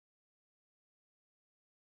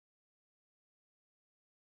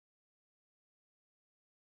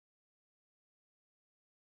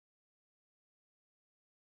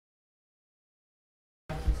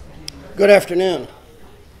Good afternoon.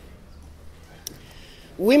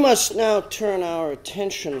 We must now turn our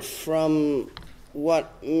attention from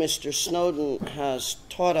what Mr. Snowden has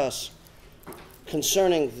taught us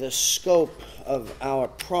concerning the scope of our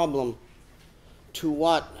problem to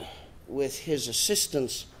what, with his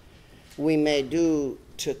assistance, we may do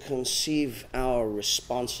to conceive our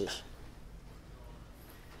responses.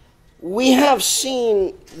 We have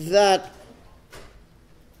seen that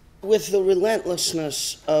with the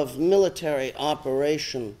relentlessness of military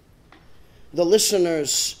operation, the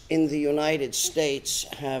listeners in the United States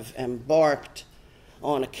have embarked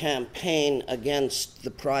on a campaign against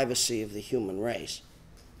the privacy of the human race.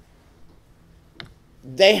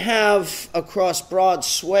 They have, across broad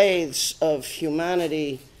swathes of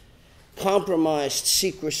humanity, compromised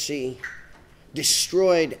secrecy,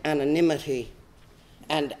 destroyed anonymity,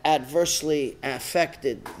 and adversely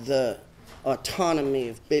affected the autonomy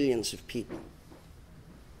of billions of people.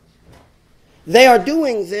 They are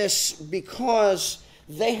doing this because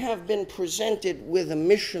they have been presented with a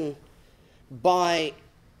mission by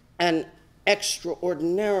an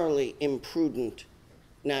extraordinarily imprudent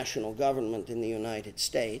national government in the United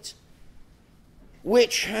States,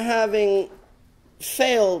 which, having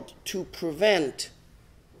failed to prevent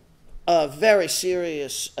a very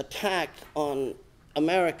serious attack on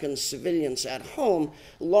American civilians at home,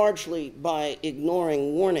 largely by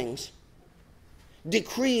ignoring warnings,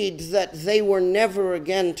 decreed that they were never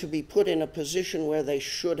again to be put in a position where they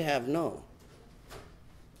should have known.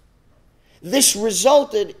 This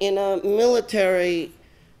resulted in a military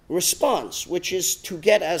response, which is to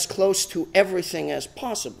get as close to everything as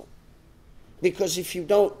possible. Because if you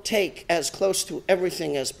don't take as close to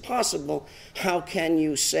everything as possible, how can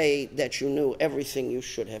you say that you knew everything you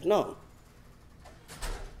should have known?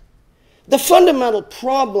 The fundamental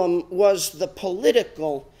problem was the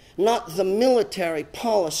political, not the military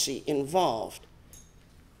policy involved.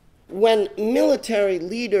 When military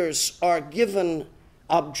leaders are given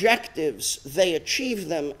objectives, they achieve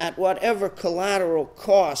them at whatever collateral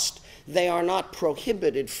cost they are not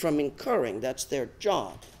prohibited from incurring. That's their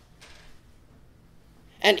job.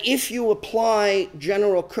 And if you apply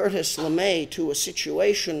General Curtis LeMay to a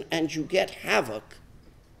situation and you get havoc,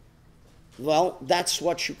 well, that's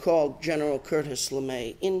what you call General Curtis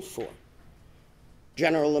LeMay in for.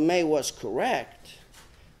 General LeMay was correct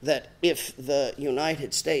that if the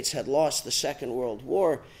United States had lost the Second World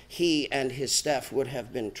War, he and his staff would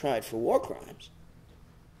have been tried for war crimes.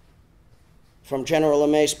 From General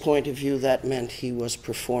LeMay's point of view, that meant he was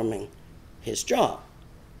performing his job.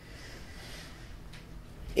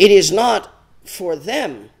 It is not for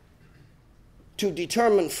them to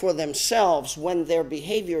determine for themselves when their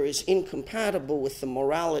behavior is incompatible with the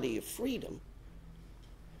morality of freedom.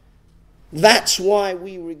 That's why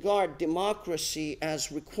we regard democracy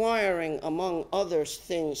as requiring, among other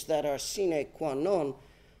things that are sine qua non,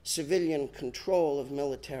 civilian control of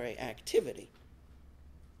military activity.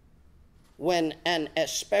 When an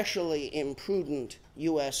especially imprudent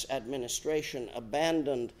U.S. administration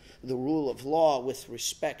abandoned the rule of law with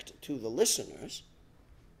respect to the listeners,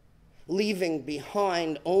 leaving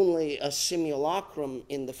behind only a simulacrum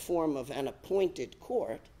in the form of an appointed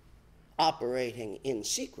court operating in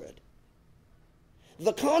secret,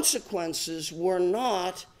 the consequences were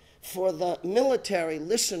not for the military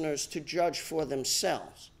listeners to judge for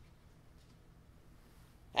themselves.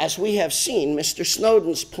 As we have seen, Mr.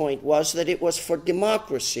 Snowden's point was that it was for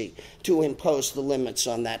democracy to impose the limits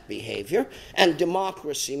on that behavior, and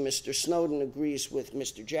democracy, Mr. Snowden agrees with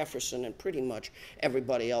Mr. Jefferson and pretty much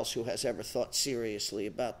everybody else who has ever thought seriously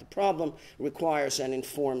about the problem, requires an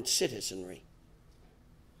informed citizenry.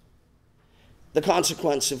 The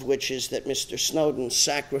consequence of which is that Mr. Snowden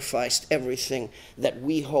sacrificed everything that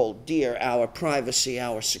we hold dear, our privacy,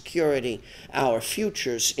 our security, our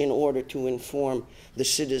futures, in order to inform the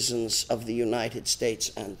citizens of the United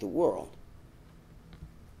States and the world.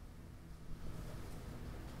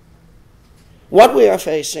 What we are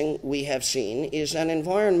facing, we have seen, is an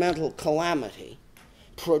environmental calamity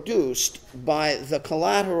produced by the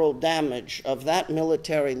collateral damage of that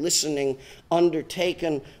military listening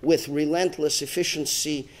undertaken with relentless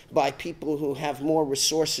efficiency by people who have more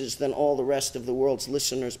resources than all the rest of the world's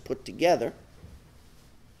listeners put together,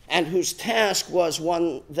 and whose task was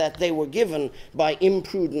one that they were given by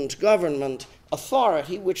imprudent government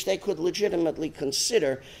authority, which they could legitimately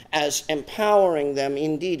consider as empowering them,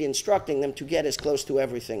 indeed instructing them to get as close to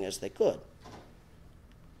everything as they could.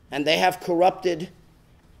 And they have corrupted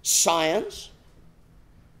science,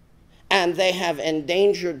 and they have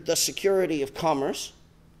endangered the security of commerce,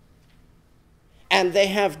 And they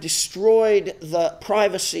have destroyed the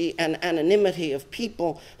privacy and anonymity of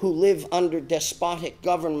people who live under despotic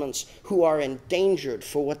governments who are endangered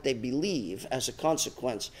for what they believe as a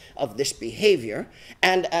consequence of this behavior.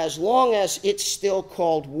 And as long as it's still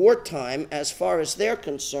called wartime, as far as they're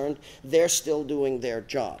concerned, they're still doing their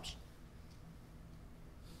jobs.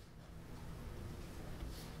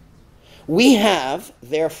 We have,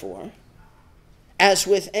 therefore, as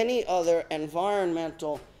with any other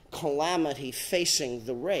environmental calamity facing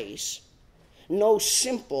the race, no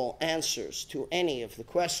simple answers to any of the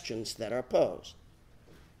questions that are posed.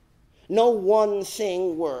 No one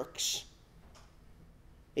thing works.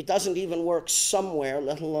 It doesn't even work somewhere,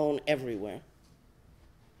 let alone everywhere.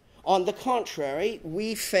 On the contrary,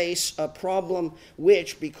 we face a problem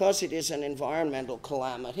which, because it is an environmental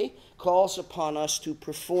calamity, calls upon us to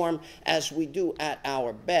perform as we do at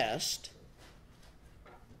our best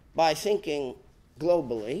by thinking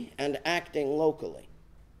globally and acting locally.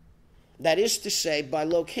 That is to say, by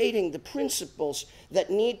locating the principles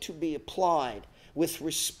that need to be applied with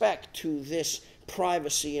respect to this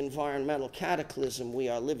privacy environmental cataclysm we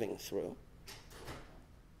are living through,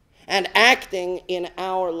 and acting in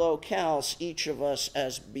our locales, each of us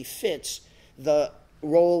as befits the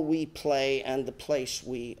role we play and the place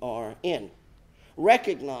we are in,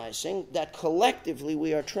 recognizing that collectively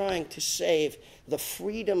we are trying to save the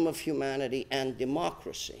freedom of humanity and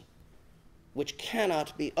democracy, which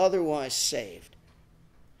cannot be otherwise saved,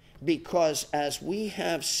 because, as we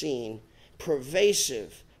have seen,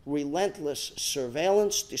 pervasive, relentless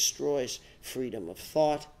surveillance destroys freedom of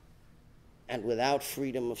thought, and without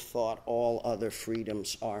freedom of thought, all other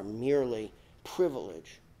freedoms are merely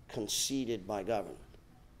privilege conceded by government.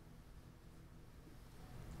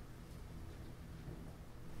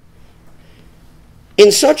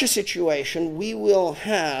 In such a situation, we will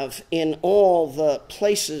have in all the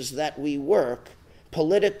places that we work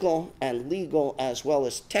political and legal as well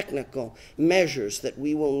as technical measures that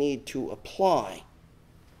we will need to apply.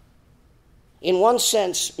 In one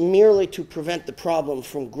sense, merely to prevent the problem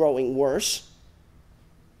from growing worse,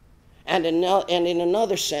 and in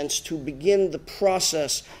another sense, to begin the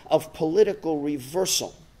process of political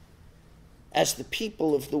reversal as the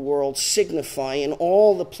people of the world signify in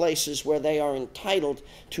all the places where they are entitled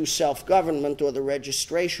to self-government or the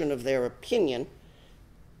registration of their opinion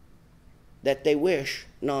that they wish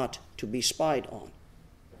not to be spied on.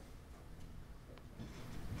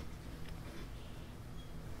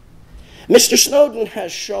 Mr. Snowden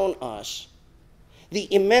has shown us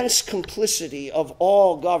the immense complicity of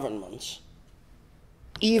all governments,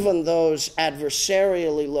 even those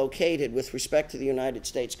adversarially located with respect to the United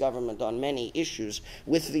States government on many issues,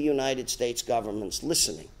 with the United States government's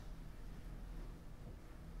listening.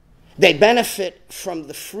 They benefit from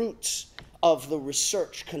the fruits of the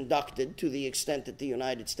research conducted to the extent that the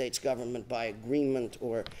United States government, by agreement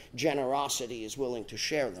or generosity, is willing to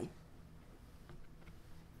share them.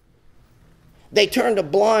 They turned a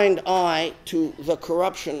blind eye to the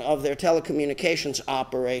corruption of their telecommunications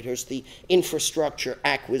operators, the infrastructure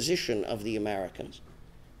acquisition of the Americans,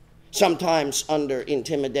 sometimes under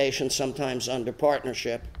intimidation, sometimes under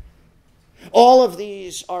partnership. All of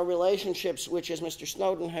these are relationships which, as Mr.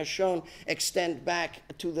 Snowden has shown, extend back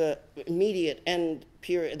to the immediate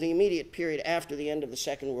period after the end of the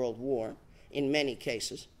Second World War, in many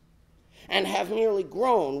cases, and have merely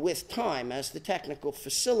grown with time as the technical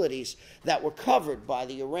facilities that were covered by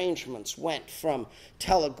the arrangements went from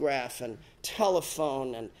telegraph and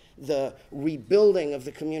telephone and the rebuilding of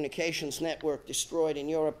the communications network destroyed in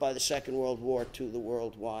Europe by the Second World War to the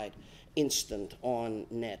worldwide instant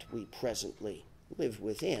on-net we presently live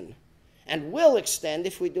within, and will extend,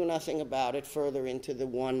 if we do nothing about it, further into the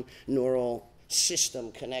one neural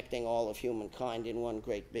system connecting all of humankind in one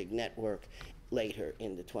great big network later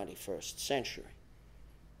in the 21st century.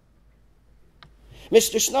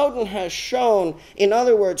 Mr. Snowden has shown, in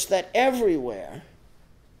other words, that everywhere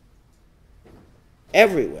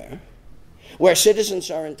where citizens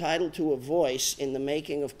are entitled to a voice in the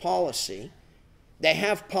making of policy, they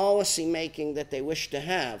have policy making that they wish to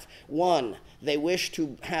have. One, they wish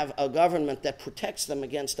to have a government that protects them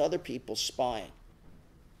against other people spying.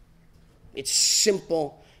 It's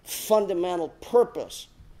simple, fundamental purpose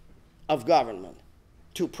of government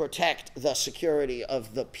to protect the security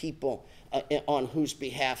of the people on whose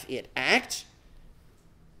behalf it acts.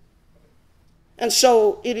 And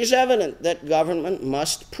so it is evident that government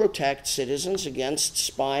must protect citizens against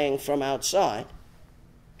spying from outside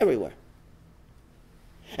everywhere.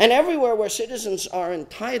 And everywhere where citizens are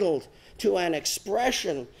entitled to an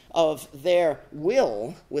expression of their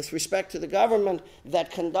will with respect to the government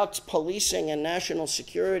that conducts policing and national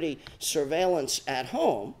security surveillance at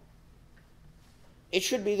home, it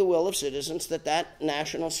should be the will of citizens that that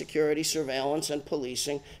national security surveillance and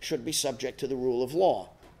policing should be subject to the rule of law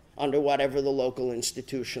under whatever the local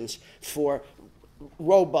institutions for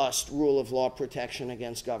robust rule of law protection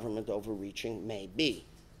against government overreaching may be.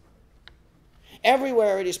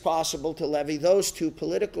 Everywhere it is possible to levy those two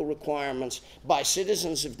political requirements by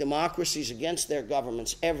citizens of democracies against their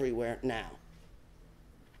governments everywhere now.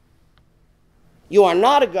 You are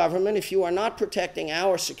not a government if you are not protecting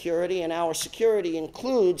our security, and our security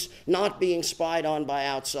includes not being spied on by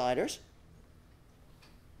outsiders.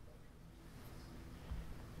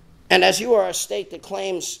 And as you are a state that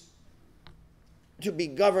claims to be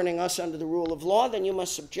governing us under the rule of law, then you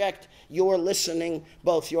must subject your listening,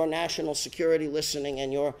 both your national security listening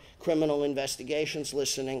and your criminal investigations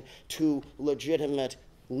listening, to legitimate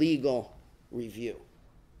legal review.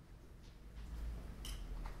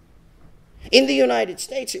 In the United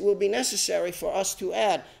States, it will be necessary for us to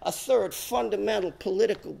add a third fundamental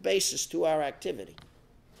political basis to our activity.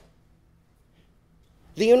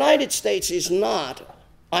 The United States is not,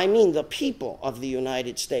 I mean the people of the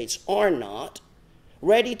United States are not,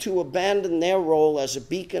 ready to abandon their role as a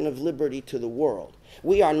beacon of liberty to the world.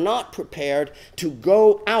 We are not prepared to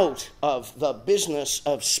go out of the business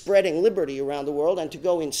of spreading liberty around the world and to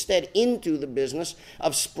go instead into the business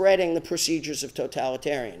of spreading the procedures of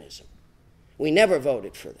totalitarianism. We never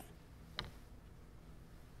voted for that.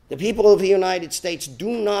 The people of the United States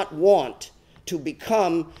do not want to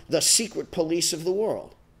become the secret police of the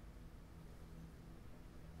world.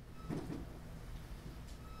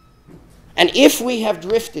 And if we have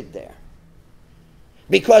drifted there,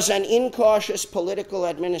 because an incautious political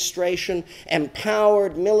administration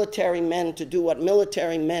empowered military men to do what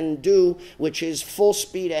military men do, which is full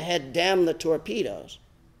speed ahead, damn the torpedoes,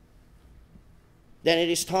 then it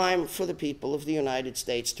is time for the people of the United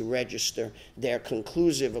States to register their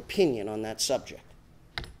conclusive opinion on that subject.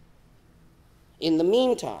 In the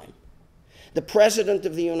meantime, the President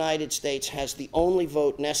of the United States has the only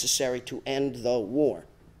vote necessary to end the war.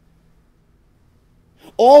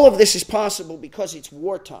 All of this is possible because it's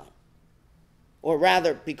wartime, or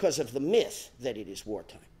rather because of the myth that it is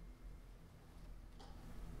wartime.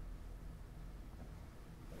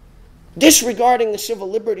 Disregarding the civil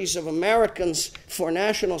liberties of Americans for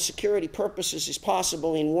national security purposes is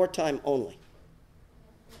possible in wartime only.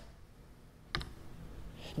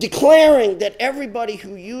 Declaring that everybody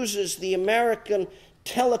who uses the American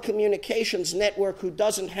telecommunications network who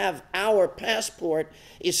doesn't have our passport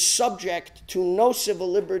is subject to no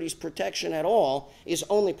civil liberties protection at all is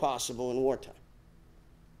only possible in wartime.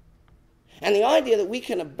 And the idea that we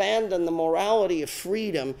can abandon the morality of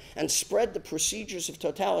freedom and spread the procedures of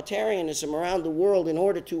totalitarianism around the world in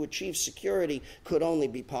order to achieve security could only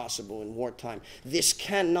be possible in wartime. This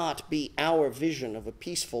cannot be our vision of a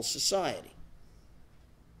peaceful society.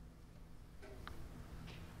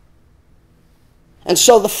 And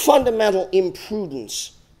so the fundamental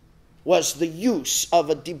imprudence was the use of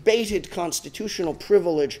a debated constitutional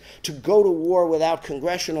privilege to go to war without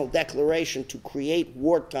congressional declaration to create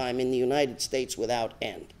wartime in the United States without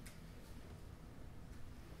end.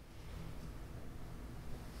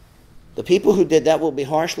 The people who did that will be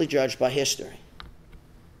harshly judged by history.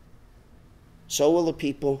 So will the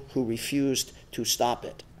people who refused to stop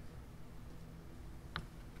it.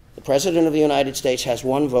 The President of the United States has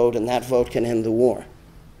one vote, and that vote can end the war.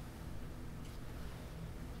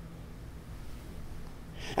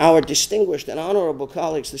 Our distinguished and honorable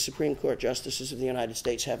colleagues, the Supreme Court Justices of the United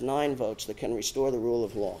States, have 9 votes that can restore the rule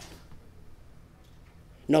of law.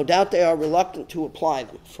 No doubt they are reluctant to apply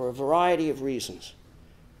them for a variety of reasons.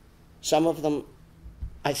 Some of them,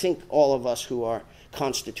 I think all of us who are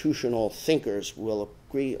constitutional thinkers will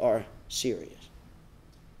agree, are serious.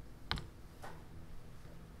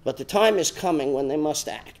 But the time is coming when they must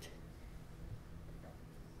act.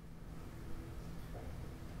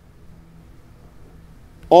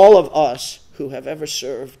 All of us who have ever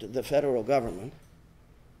served the federal government,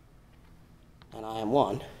 and I am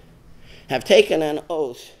one, have taken an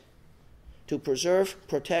oath to preserve,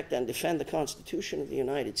 protect, and defend the Constitution of the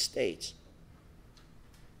United States.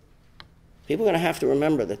 People are going to have to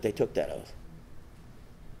remember that they took that oath.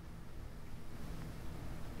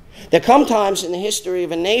 There come times in the history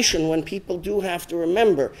of a nation when people do have to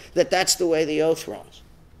remember that that's the way the oath runs.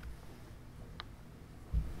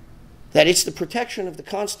 That it's the protection of the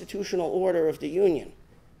constitutional order of the Union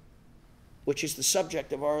which is the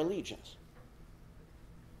subject of our allegiance.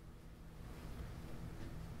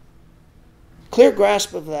 Clear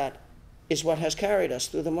grasp of that is what has carried us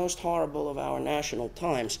through the most horrible of our national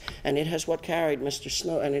times, and it is what carried Mr.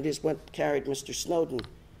 Snowden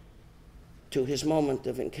to his moment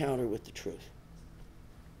of encounter with the truth.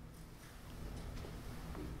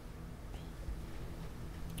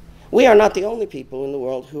 We are not the only people in the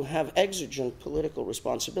world who have exigent political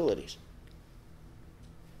responsibilities.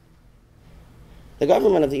 The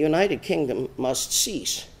government of the United Kingdom must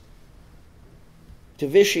cease to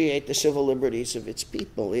vitiate the civil liberties of its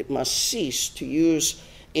people. It must cease to use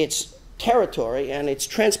its territory and its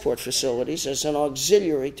transport facilities as an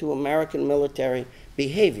auxiliary to American military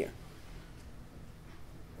behavior.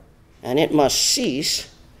 And it must cease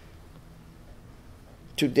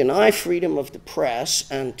to deny freedom of the press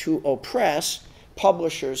and to oppress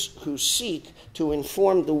publishers who seek to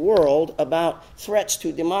inform the world about threats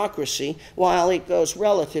to democracy, while it goes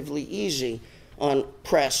relatively easy on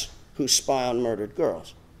press who spy on murdered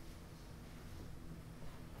girls.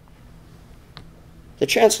 The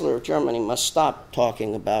Chancellor of Germany must stop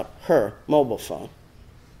talking about her mobile phone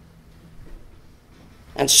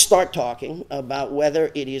and start talking about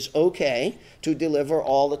whether it is okay to deliver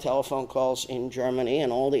all the telephone calls in Germany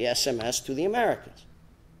and all the SMS to the Americans.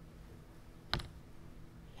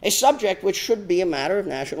 A subject which should be a matter of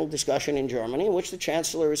national discussion in Germany, which the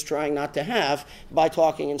Chancellor is trying not to have by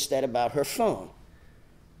talking instead about her phone.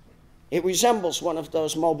 It resembles one of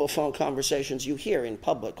those mobile phone conversations you hear in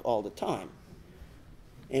public all the time,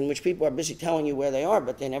 in which people are busy telling you where they are,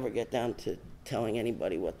 but they never get down to telling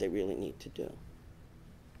anybody what they really need to do.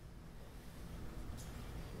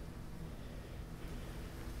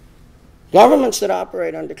 Governments that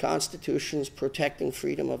operate under constitutions protecting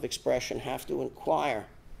freedom of expression have to inquire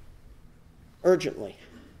urgently,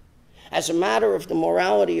 as a matter of the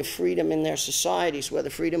morality of freedom in their societies, whether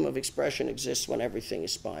freedom of expression exists when everything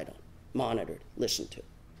is spied on, monitored, listened to.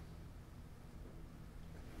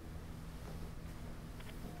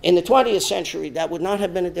 In the 20th century, that would not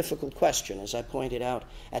have been a difficult question, as I pointed out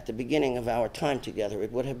at the beginning of our time together.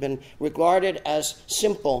 It would have been regarded as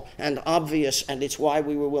simple and obvious, and it's why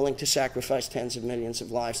we were willing to sacrifice tens of millions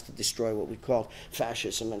of lives to destroy what we called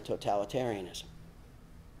fascism and totalitarianism.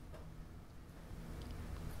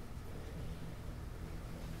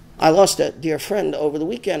 I lost a dear friend over the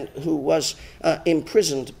weekend who was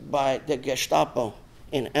imprisoned by the Gestapo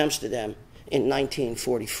in Amsterdam in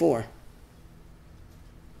 1944.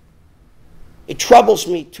 It troubles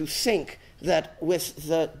me to think that with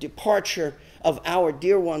the departure of our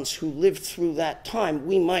dear ones who lived through that time,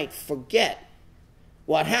 we might forget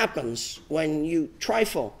what happens when you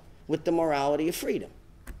trifle with the morality of freedom.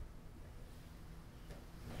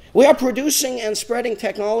 We are producing and spreading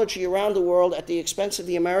technology around the world at the expense of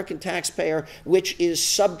the American taxpayer, which is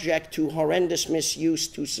subject to horrendous misuse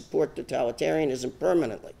to support totalitarianism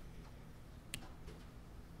permanently.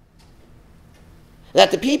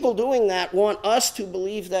 That the people doing that want us to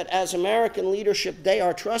believe that as American leadership they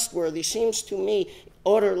are trustworthy seems to me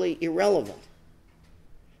utterly irrelevant,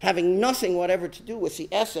 having nothing whatever to do with the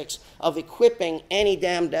ethics of equipping any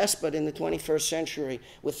damn despot in the 21st century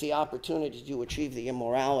with the opportunity to achieve the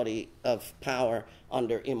immorality of power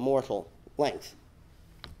under immortal length.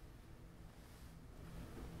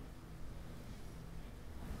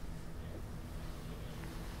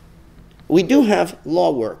 We do have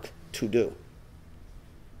law work to do.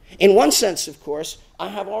 In one sense, of course, I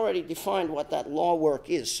have already defined what that law work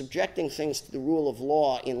is. Subjecting things to the rule of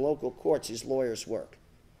law in local courts is lawyers' work.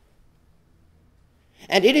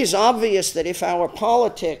 And it is obvious that if our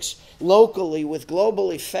politics locally with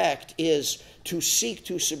global effect is to seek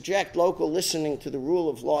to subject local listening to the rule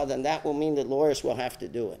of law, then that will mean that lawyers will have to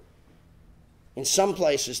do it. In some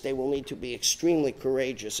places, they will need to be extremely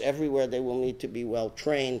courageous. Everywhere, they will need to be well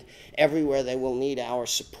trained. Everywhere, they will need our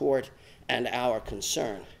support and our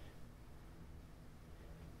concern.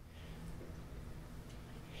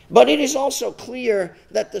 But it is also clear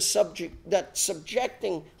that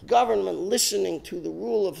subjecting government listening to the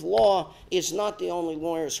rule of law is not the only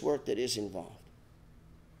lawyer's work that is involved.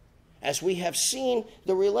 As we have seen,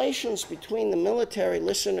 the relations between the military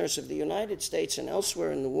listeners of the United States and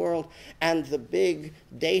elsewhere in the world and the big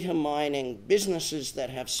data mining businesses that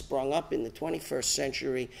have sprung up in the 21st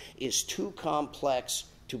century is too complex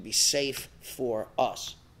to be safe for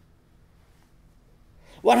us.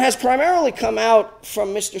 What has primarily come out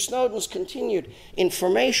from Mr. Snowden's continued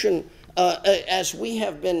information as we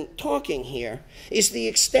have been talking here is the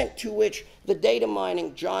extent to which the data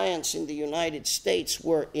mining giants in the United States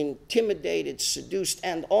were intimidated, seduced,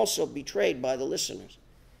 and also betrayed by the listeners.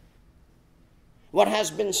 What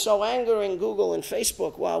has been so angering Google and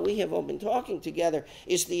Facebook while we have all been talking together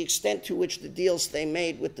is the extent to which the deals they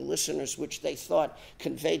made with the listeners, which they thought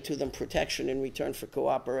conveyed to them protection in return for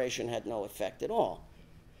cooperation, had no effect at all.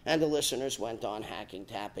 And the listeners went on hacking,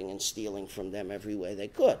 tapping, and stealing from them every way they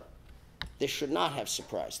could. This should not have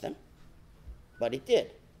surprised them, but it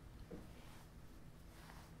did.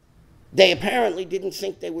 They apparently didn't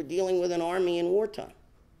think they were dealing with an army in wartime.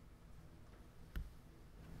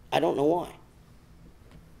 I don't know why.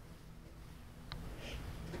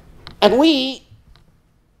 And we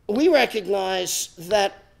recognize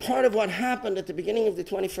that part of what happened at the beginning of the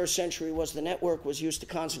 21st century was the network was used to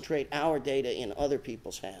concentrate our data in other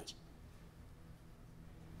people's hands.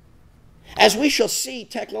 As we shall see,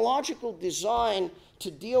 technological design to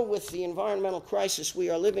deal with the environmental crisis we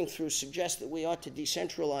are living through suggests that we ought to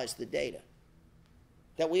decentralize the data,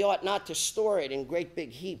 that we ought not to store it in great big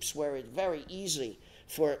heaps where it's very easy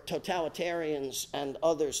for totalitarians and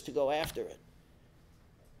others to go after it.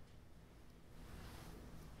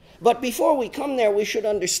 But before we come there, we should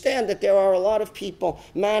understand that there are a lot of people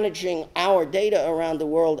managing our data around the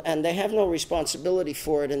world, and they have no responsibility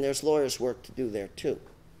for it, and there's lawyers' work to do there too.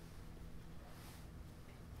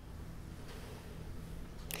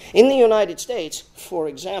 In the United States, for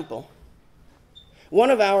example,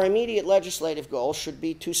 one of our immediate legislative goals should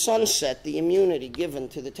be to sunset the immunity given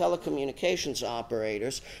to the telecommunications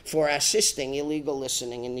operators for assisting illegal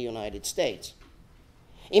listening in the United States.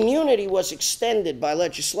 Immunity was extended by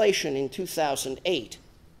legislation in 2008.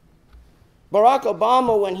 Barack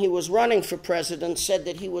Obama, when he was running for president, said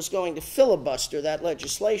that he was going to filibuster that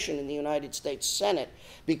legislation in the United States Senate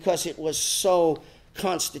because it was so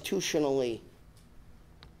constitutionally,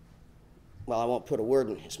 well, I won't put a word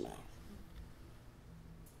in his mouth.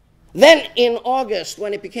 Then in August,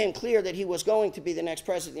 when it became clear that he was going to be the next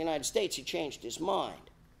president of the United States, he changed his mind.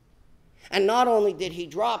 And not only did he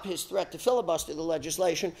drop his threat to filibuster the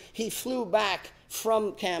legislation, he flew back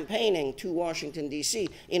from campaigning to Washington, D.C.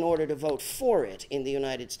 in order to vote for it in the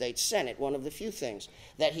United States Senate, one of the few things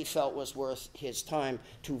that he felt was worth his time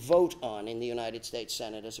to vote on in the United States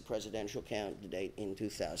Senate as a presidential candidate in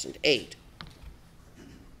 2008.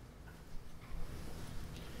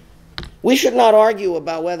 We should not argue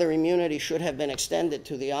about whether immunity should have been extended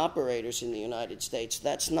to the operators in the United States.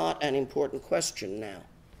 That's not an important question now.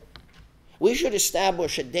 We should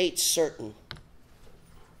establish a date certain,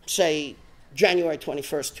 say January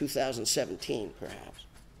 21st, 2017, perhaps,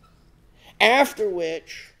 after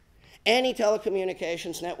which any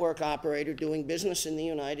telecommunications network operator doing business in the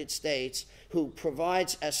United States who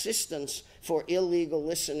provides assistance for illegal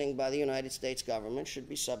listening by the United States government should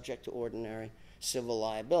be subject to ordinary civil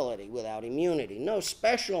liability without immunity. No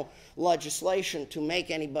special legislation to make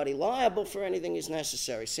anybody liable for anything is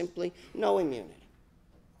necessary, simply no immunity.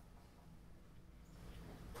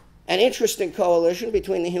 An interesting coalition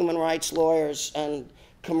between the human rights lawyers and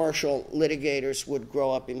commercial litigators would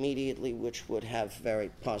grow up immediately, which would have very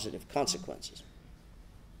positive consequences.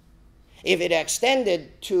 If it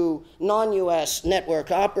extended to non-U.S.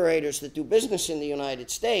 network operators that do business in the United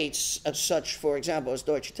States, such, for example, as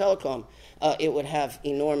Deutsche Telekom, it would have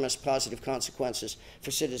enormous positive consequences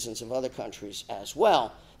for citizens of other countries as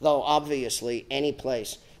well, though obviously any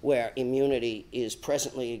place where immunity is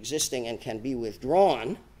presently existing and can be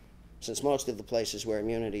withdrawn, since most of the places where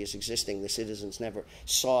immunity is existing, the citizens never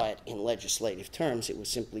saw it in legislative terms. It was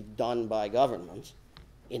simply done by governments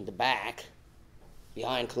in the back,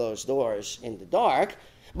 behind closed doors, in the dark.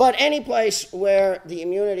 But any place where the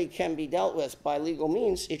immunity can be dealt with by legal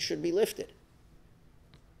means, it should be lifted.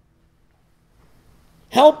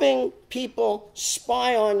 Helping people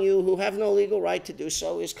spy on you who have no legal right to do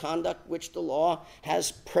so is conduct which the law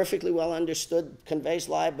has perfectly well understood conveys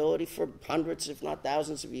liability for hundreds, if not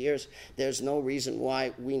thousands of years. There's no reason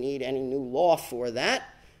why we need any new law for that.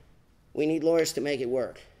 We need lawyers to make it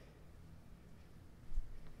work.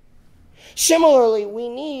 Similarly, we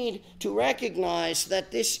need to recognize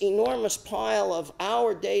that this enormous pile of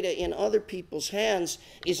our data in other people's hands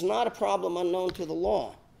is not a problem unknown to the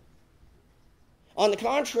law. On the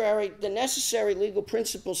contrary, the necessary legal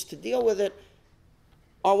principles to deal with it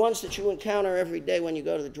are ones that you encounter every day when you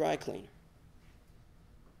go to the dry cleaner.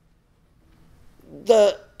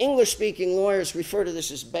 The English-speaking lawyers refer to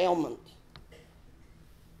this as bailment.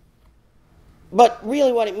 But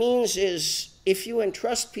really what it means is if you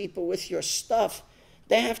entrust people with your stuff,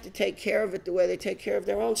 they have to take care of it the way they take care of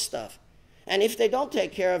their own stuff. And if they don't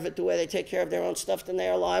take care of it the way they take care of their own stuff, then they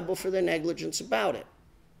are liable for their negligence about it.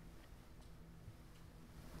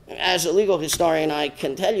 as a legal historian, I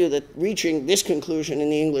can tell you that reaching this conclusion in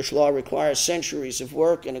the English law requires centuries of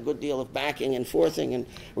work and a good deal of backing and forthing and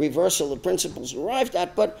reversal of principles arrived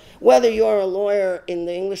at. But whether you're a lawyer in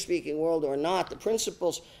the English-speaking world or not, the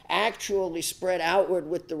principles actually spread outward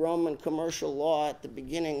with the Roman commercial law at the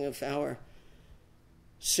beginning of our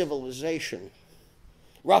civilization.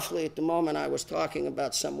 Roughly at the moment I was talking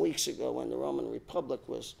about some weeks ago, when the Roman Republic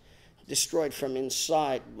was destroyed from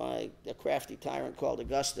inside by a crafty tyrant called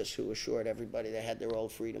Augustus, who assured everybody they had their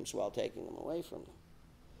old freedoms while taking them away from them,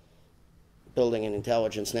 building an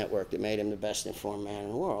intelligence network that made him the best informed man in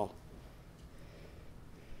the world.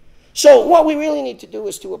 So what we really need to do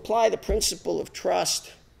is to apply the principle of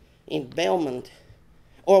trust in bailment,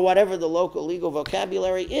 or whatever the local legal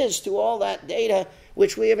vocabulary is, to all that data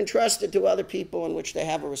which we have entrusted to other people and which they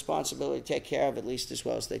have a responsibility to take care of at least as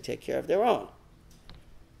well as they take care of their own.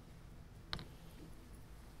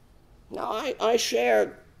 Now, I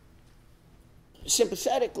share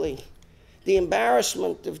sympathetically the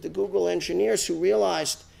embarrassment of the Google engineers who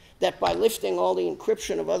realized that by lifting all the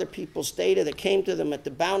encryption of other people's data that came to them at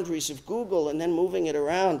the boundaries of Google and then moving it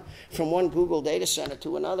around from one Google data center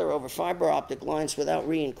to another over fiber optic lines without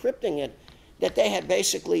re-encrypting it, that they had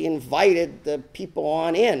basically invited the people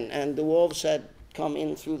on in, and the wolves had come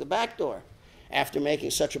in through the back door after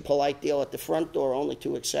making such a polite deal at the front door, only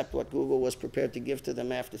to accept what Google was prepared to give to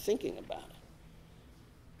them after thinking about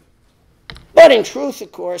it. But in truth,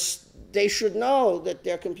 of course, they should know that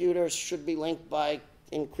their computers should be linked by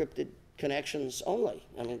encrypted connections only.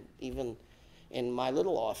 I mean, even in my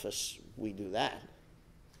little office, we do that.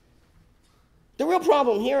 The real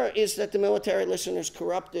problem here is that the military listeners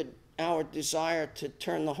corrupted our desire to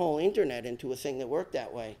turn the whole internet into a thing that worked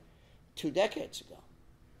that way 2 decades ago,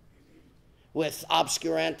 with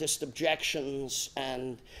obscurantist objections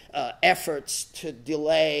and efforts to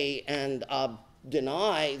delay and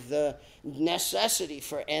deny the necessity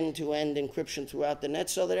for end-to-end encryption throughout the net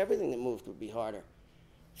so that everything that moved would be harder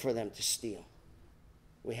for them to steal.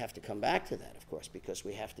 We have to come back to that, of course, because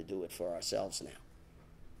we have to do it for ourselves now.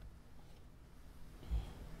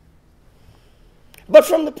 But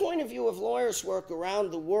from the point of view of lawyers' work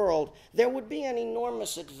around the world, there would be an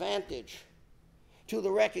enormous advantage to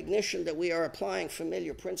the recognition that we are applying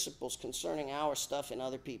familiar principles concerning our stuff in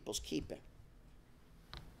other people's keeping.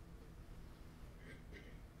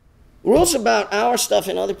 Rules about our stuff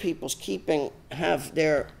in other people's keeping have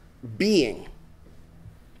their being,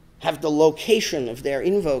 have the location of their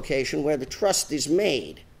invocation where the trust is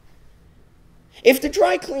made. If the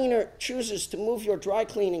dry cleaner chooses to move your dry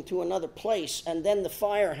cleaning to another place and then the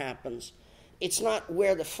fire happens, it's not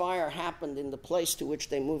where the fire happened in the place to which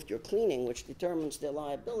they moved your cleaning which determines their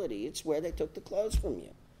liability. It's where they took the clothes from you.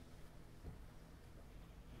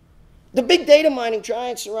 The big data mining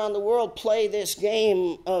giants around the world play this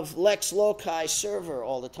game of lex loci server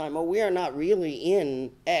all the time. Oh, we are not really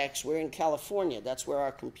in X, we're in California. That's where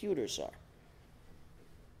our computers are.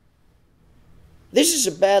 This is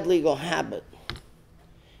a bad legal habit.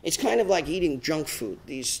 It's kind of like eating junk food,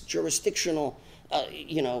 these jurisdictional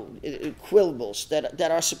quibbles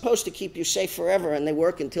that are supposed to keep you safe forever, and they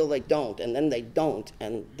work until they don't, and then they don't,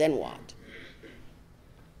 and then what?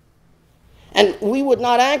 And we would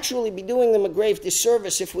not actually be doing them a grave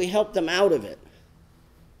disservice if we helped them out of it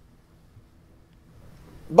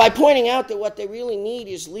by pointing out that what they really need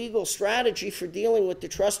is legal strategy for dealing with the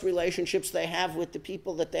trust relationships they have with the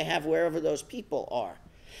people that they have wherever those people are.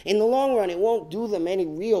 In the long run, it won't do them any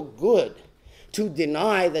real good to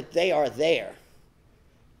deny that they are there.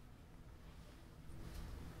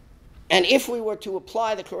 And if we were to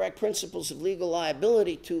apply the correct principles of legal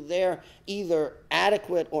liability to their either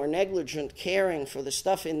adequate or negligent caring for the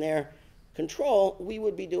stuff in their control, we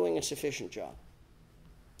would be doing a sufficient job.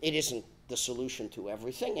 It isn't the solution to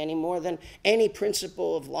everything any more than any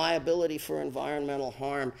principle of liability for environmental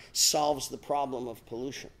harm solves the problem of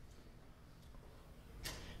pollution.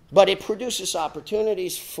 But it produces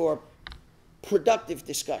opportunities for productive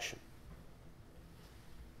discussion.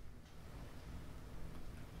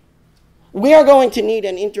 We are going to need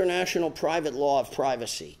an international private law of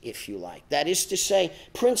privacy, if you like. That is to say,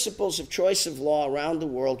 principles of choice of law around the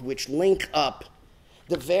world which link up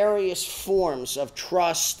the various forms of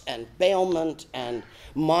trust and bailment and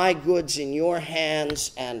my goods in your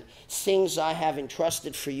hands and things I have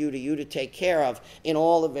entrusted for you to take care of in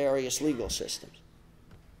all the various legal systems.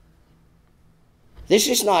 This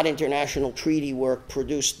is not international treaty work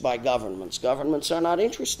produced by governments. Governments are not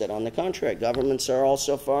interested. On the contrary, governments are all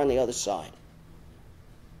so far on the other side.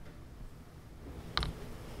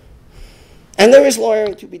 And there is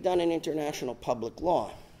lawyering to be done in international public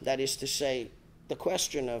law. That is to say, the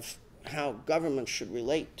question of how governments should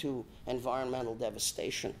relate to environmental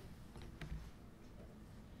devastation.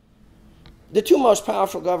 The two most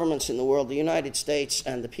powerful governments in the world, the United States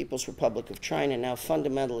and the People's Republic of China, now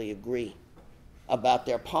fundamentally agree about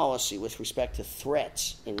their policy with respect to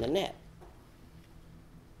threats in the net.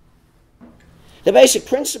 The basic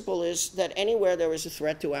principle is that anywhere there is a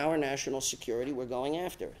threat to our national security, we're going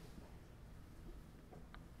after it.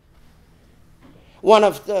 One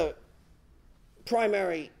of the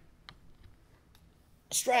primary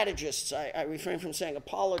strategists, I refrain from saying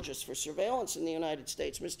apologists for surveillance in the United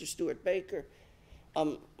States, Mr. Stuart Baker,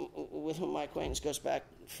 with whom my acquaintance goes back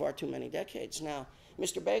far too many decades now.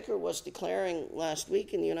 Mr. Baker was declaring last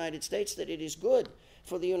week in the United States that it is good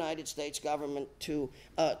for the United States government to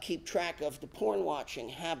keep track of the porn-watching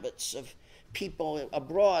habits of people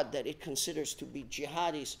abroad that it considers to be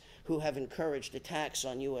jihadis who have encouraged attacks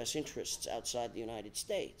on U.S. interests outside the United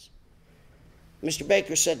States. Mr.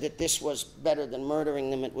 Baker said that this was better than murdering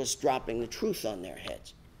them. It was dropping the truth on their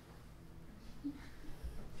heads.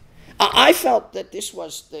 I felt that this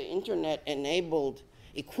was the Internet-enabled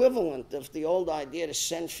equivalent of the old idea to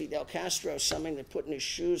send Fidel Castro something to put in his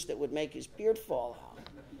shoes that would make his beard fall out.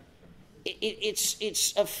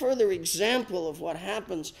 It's a further example of what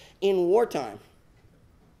happens in wartime.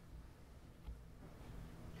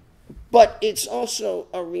 But it's also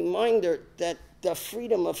a reminder that the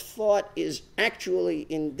freedom of thought is actually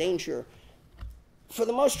in danger for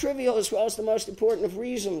the most trivial as well as the most important of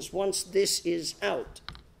reasons once this is out,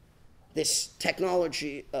 this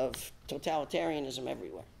technology of totalitarianism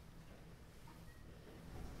everywhere.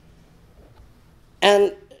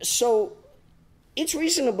 And so it's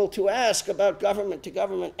reasonable to ask about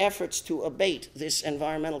government-to-government efforts to abate this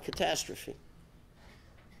environmental catastrophe.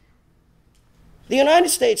 The United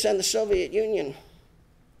States and the Soviet Union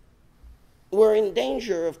were in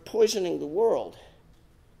danger of poisoning the world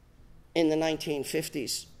in the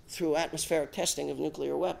 1950s through atmospheric testing of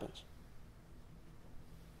nuclear weapons.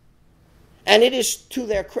 And it is to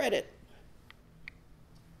their credit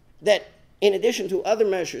that, in addition to other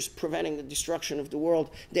measures preventing the destruction of the world,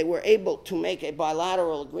 they were able to make a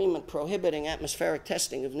bilateral agreement prohibiting atmospheric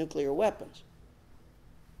testing of nuclear weapons,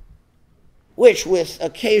 which, with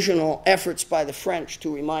occasional efforts by the French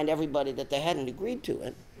to remind everybody that they hadn't agreed to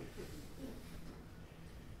it,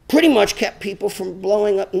 pretty much kept people from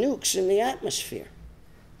blowing up nukes in the atmosphere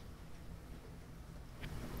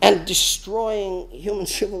and destroying human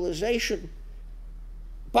civilization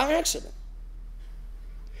by accident.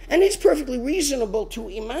 And it's perfectly reasonable to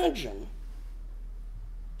imagine,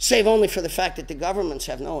 save only for the fact that the governments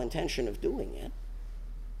have no intention of doing it,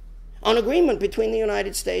 an agreement between the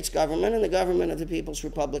United States government and the government of the People's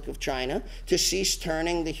Republic of China to cease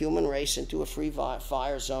turning the human race into a free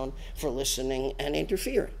fire zone for listening and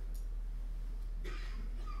interfering.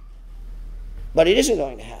 But it isn't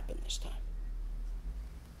going to happen this time.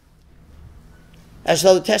 As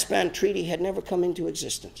though the Test Ban Treaty had never come into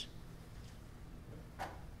existence.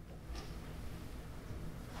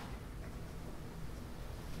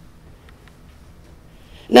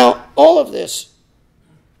 Now, all this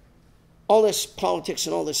politics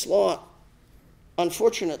and all this law,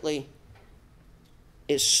 unfortunately,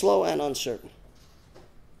 is slow and uncertain.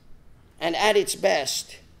 And at its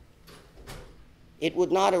best, it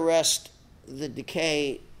would not arrest the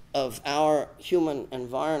decay of our human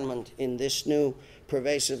environment in this new,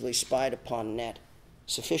 pervasively spied upon net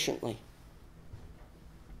sufficiently,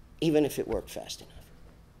 even if it worked fast enough.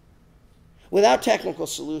 Without technical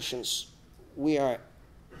solutions, we are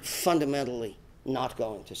fundamentally not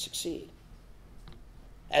going to succeed,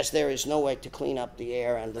 as there is no way to clean up the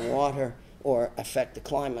air and the water or affect the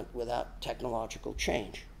climate without technological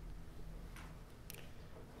change.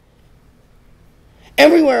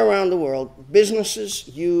 Everywhere around the world, businesses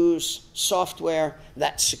use software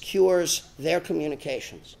that secures their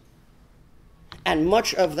communications. And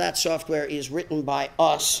much of that software is written by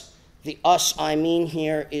us. The us I mean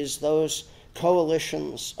here is those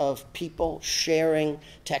coalitions of people sharing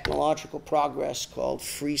technological progress called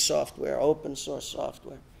free software, open source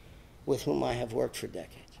software, with whom I have worked for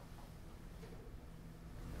decades.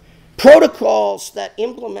 Protocols that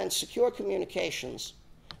implement secure communications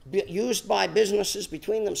used by businesses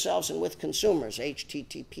between themselves and with consumers,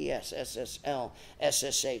 HTTPS, SSL,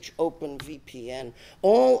 SSH, OpenVPN,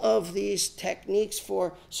 all of these techniques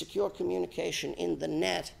for secure communication in the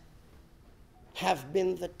net have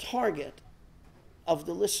been the target of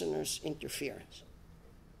the listener's interference.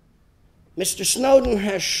 Mr. Snowden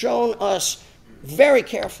has shown us very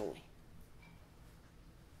carefully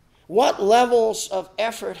what levels of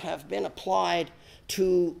effort have been applied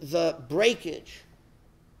to the breakage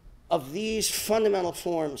of these fundamental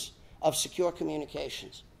forms of secure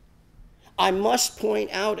communications. I must point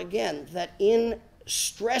out again that in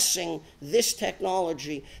stressing this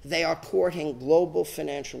technology, they are courting global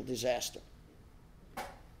financial disaster.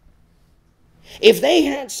 If they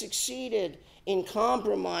had succeeded in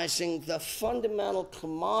compromising the fundamental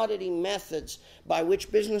commodity methods by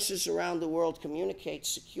which businesses around the world communicate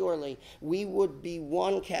securely, we would be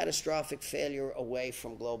one catastrophic failure away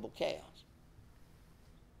from global chaos.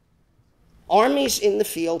 Armies in the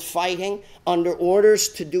field fighting under orders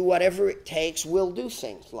to do whatever it takes will do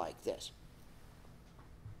things like this.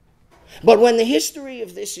 But when the history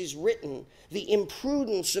of this is written, the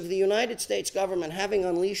imprudence of the United States government having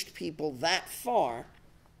unleashed people that far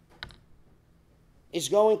is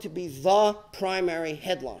going to be the primary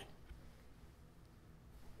headline.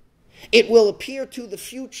 It will appear to the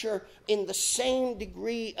future in the same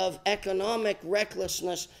degree of economic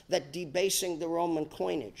recklessness that debasing the Roman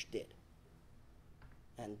coinage did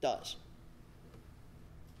and does.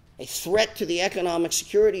 A threat to the economic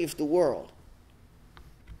security of the world.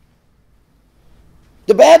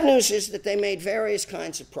 The bad news is that they made various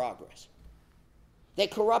kinds of progress. They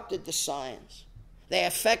corrupted the science. They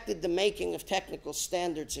affected the making of technical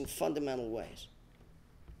standards in fundamental ways.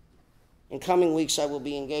 In coming weeks, I will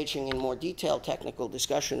be engaging in more detailed technical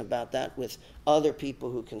discussion about that with other people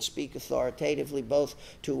who can speak authoritatively both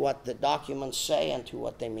to what the documents say and to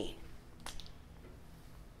what they mean.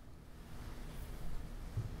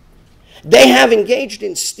 They have engaged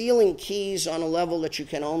in stealing keys on a level that you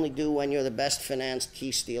can only do when you're the best financed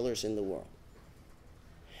key stealers in the world.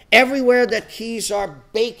 Everywhere that keys are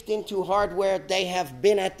baked into hardware, they have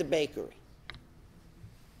been at the bakery.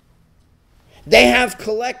 They have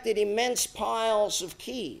collected immense piles of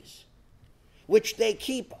keys, which they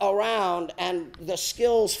keep around, and the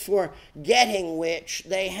skills for getting which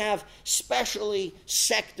they have specially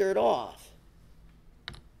sectored off.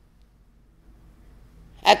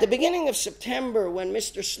 At the beginning of September, when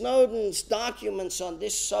Mr. Snowden's documents on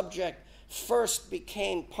this subject first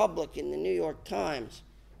became public in the New York Times,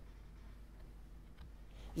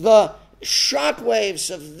 the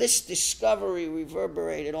shockwaves of this discovery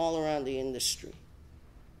reverberated all around the industry.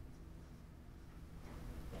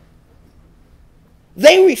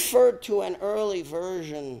 They referred to an early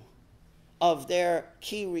version of their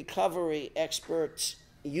key recovery experts'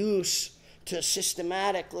 use to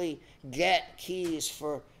systematically get keys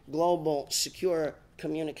for global secure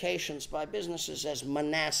communications by businesses as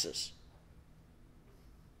Manassas.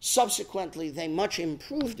 Subsequently, they much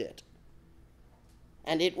improved it.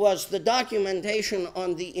 And it was the documentation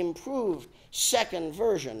on the improved second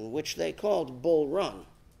version, which they called Bull Run,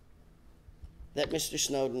 that Mr.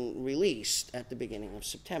 Snowden released at the beginning of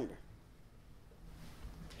September.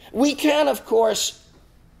 We can, of course,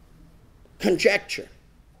 conjecture,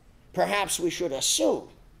 perhaps we should assume,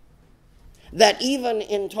 that even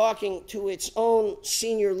in talking to its own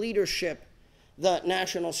senior leadership, the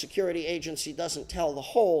National Security Agency doesn't tell the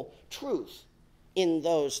whole truth in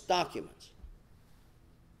those documents.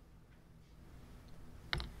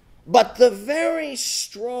 But the very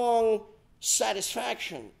strong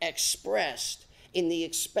satisfaction expressed in the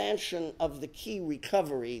expansion of the key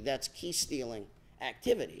recovery, that's key stealing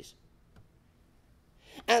activities,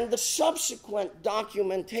 and the subsequent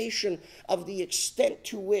documentation of the extent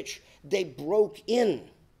to which they broke in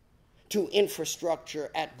to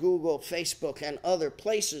infrastructure at Google, Facebook, and other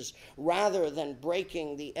places, rather than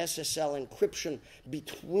breaking the SSL encryption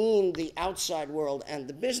between the outside world and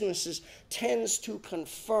the businesses, tends to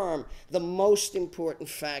confirm the most important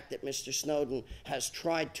fact that Mr. Snowden has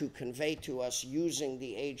tried to convey to us using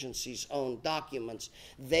the agency's own documents.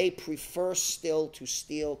 They prefer still to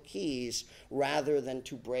steal keys rather than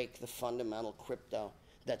to break the fundamental crypto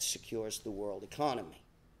that secures the world economy,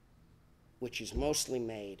 which is mostly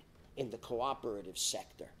made in the cooperative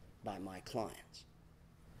sector by my clients.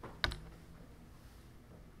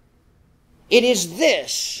 It is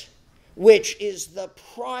this which is the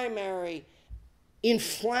primary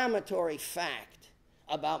inflammatory fact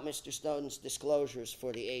about Mr. Snowden's disclosures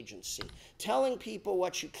for the agency. Telling people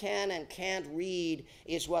what you can and can't read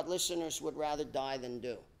is what listeners would rather die than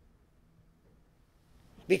do.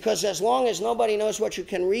 Because as long as nobody knows what you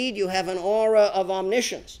can read, you have an aura of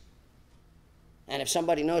omniscience. And if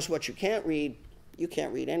somebody knows what you can't read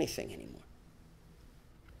anything anymore.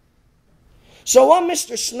 So what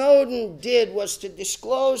Mr. Snowden did was to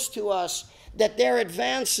disclose to us that their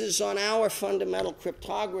advances on our fundamental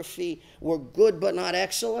cryptography were good but not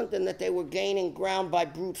excellent, and that they were gaining ground by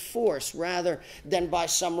brute force rather than by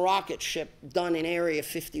some rocket ship done in Area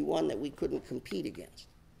 51 that we couldn't compete against.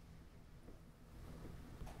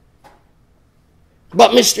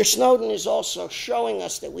 But Mr. Snowden is also showing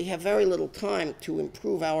us that we have very little time to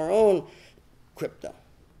improve our own crypto,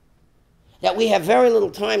 that we have very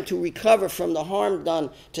little time to recover from the harm done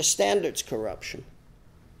to standards corruption,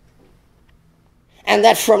 and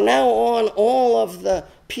that from now on, all of the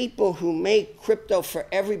people who make crypto for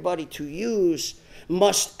everybody to use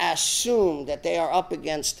must assume that they are up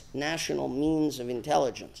against national means of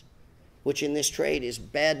intelligence, which in this trade is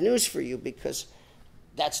bad news for you because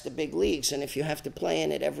that's the big leagues, and if you have to play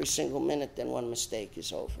in it every single minute, then one mistake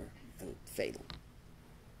is over and fatal.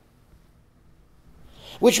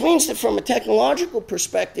 Which means that from a technological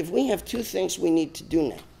perspective, we have two things we need to do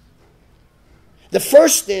now. The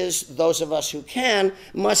first is, those of us who can,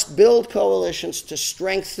 must build coalitions to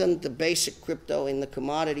strengthen the basic crypto in the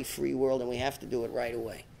commodity-free world, and we have to do it right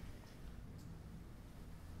away.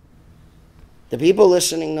 The people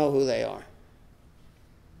listening know who they are.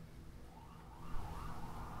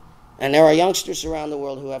 And there are youngsters around the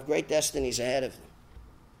world who have great destinies ahead of them,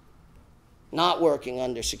 not working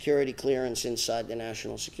under security clearance inside the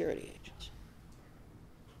national security agency,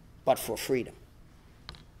 but for freedom.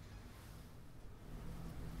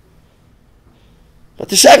 But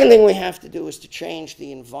the second thing we have to do is to change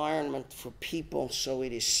the environment for people so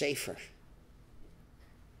it is safer,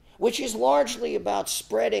 which is largely about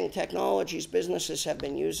spreading technologies businesses have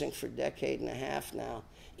been using for a decade and a half now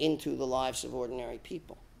into the lives of ordinary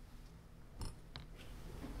people.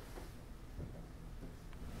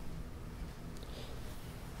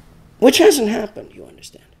 Which hasn't happened, you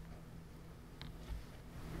understand.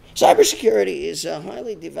 Cybersecurity is a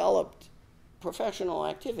highly developed professional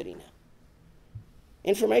activity now.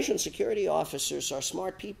 Information security officers are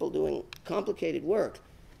smart people doing complicated work,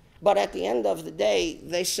 but at the end of the day,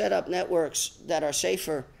 they set up networks that are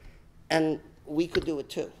safer, and we could do it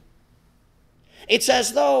too. It's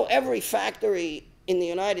as though every factory in the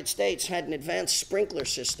United States had an advanced sprinkler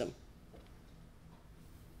system.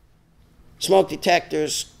 Smoke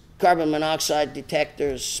detectors, carbon monoxide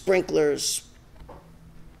detectors, sprinklers,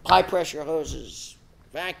 high-pressure hoses,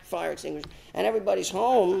 fire extinguishers, and everybody's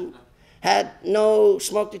home had no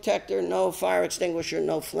smoke detector, no fire extinguisher,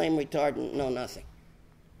 no flame retardant, no nothing.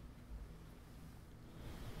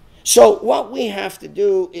 So what we have to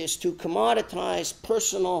do is to commoditize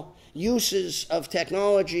personal uses of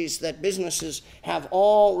technologies that businesses have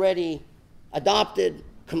already adopted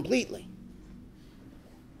completely.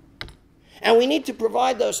 And we need to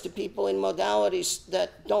provide those to people in modalities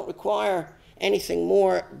that don't require anything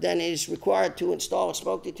more than is required to install a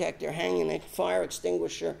smoke detector, hang a fire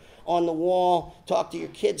extinguisher on the wall, talk to your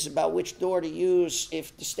kids about which door to use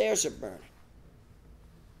if the stairs are burning.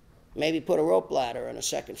 Maybe put a rope ladder in a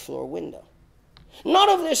second floor window. None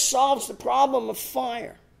of this solves the problem of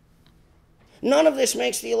fire. None of this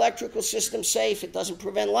makes the electrical system safe. It doesn't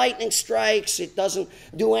prevent lightning strikes. It doesn't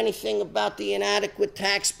do anything about the inadequate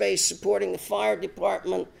tax base supporting the fire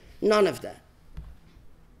department. None of that.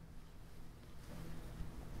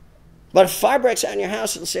 But if fire breaks out in your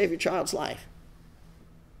house, it'll save your child's life.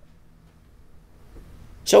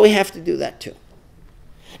 So we have to do that too.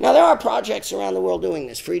 Now, there are projects around the world doing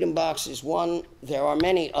this. Freedom Box is one. There are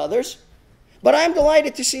many others. But I'm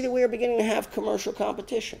delighted to see that we are beginning to have commercial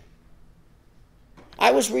competition.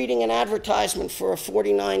 I was reading an advertisement for a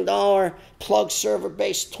 $49 plug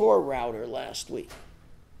server-based Tor router last week.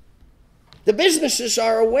 The businesses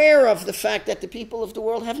are aware of the fact that the people of the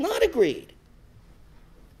world have not agreed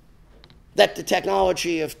that the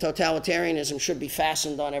technology of totalitarianism should be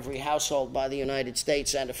fastened on every household by the United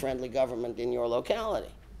States and a friendly government in your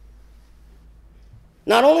locality.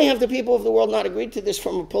 Not only have the people of the world not agreed to this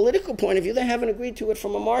from a political point of view, they haven't agreed to it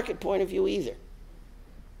from a market point of view either.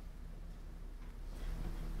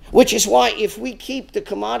 Which is why if we keep the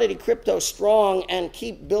commodity crypto strong and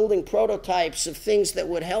keep building prototypes of things that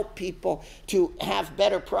would help people to have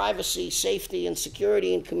better privacy, safety, and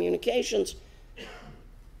security in communications,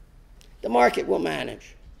 the market will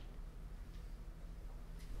manage.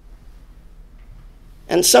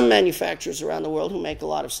 And some manufacturers around the world who make a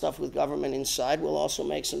lot of stuff with government inside will also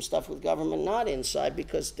make some stuff with government not inside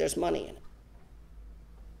because there's money in it.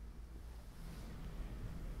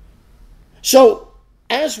 So,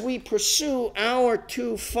 as we pursue our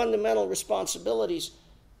two fundamental responsibilities,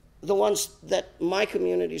 the ones that my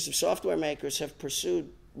communities of software makers have pursued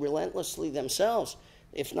relentlessly themselves,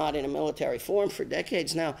 if not in a military form for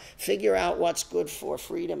decades now, figure out what's good for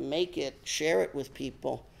freedom, make it, share it with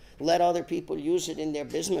people, let other people use it in their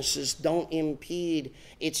businesses, don't impede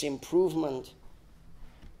its improvement,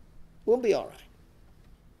 we'll be all right.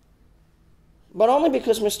 But only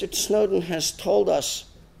because Mr. Snowden has told us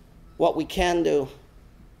what we can do,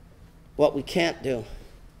 what we can't do,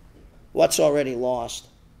 what's already lost,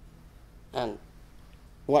 and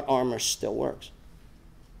what armor still works.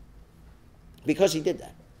 Because he did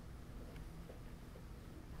that.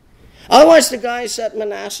 Otherwise, the guys at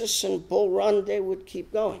Manassas and Bull Run, they would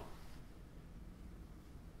keep going.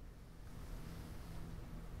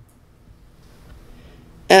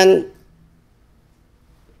 And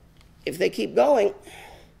if they keep going,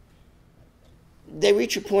 they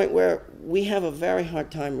reach a point where we have a very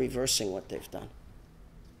hard time reversing what they've done.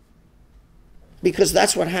 Because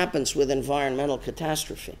that's what happens with environmental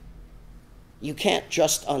catastrophe. You can't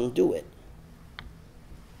just undo it.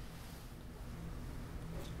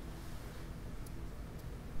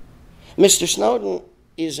 Mr. Snowden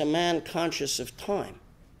is a man conscious of time,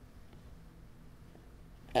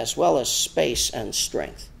 as well as space and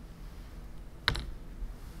strength.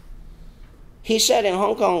 He said in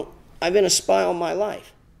Hong Kong, "I've been a spy all my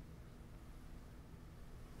life."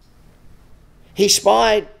 He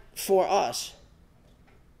spied for us,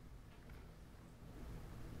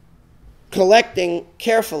 collecting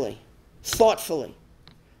carefully, thoughtfully,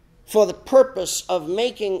 for the purpose of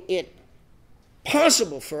making it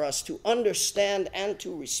possible for us to understand and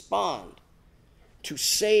to respond, to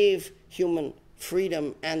save human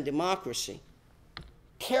freedom and democracy.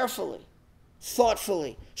 Carefully,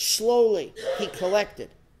 thoughtfully, slowly, he collected.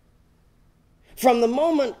 From the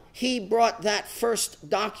moment he brought that first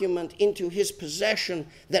document into his possession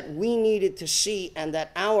that we needed to see and that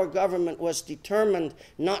our government was determined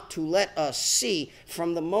not to let us see,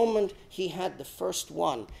 from the moment he had the first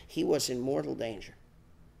one, he was in mortal danger.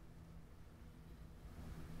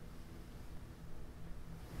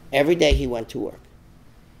 Every day he went to work.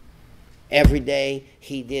 Every day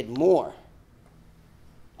he did more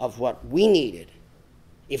of what we needed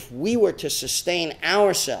if we were to sustain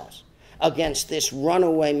ourselves against this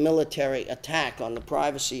runaway military attack on the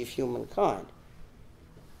privacy of humankind.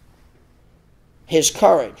 His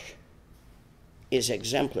courage is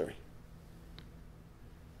exemplary.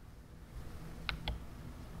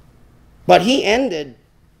 But he ended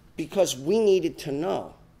because we needed to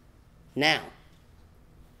know now.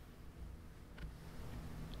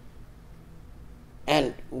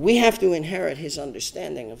 And we have to inherit his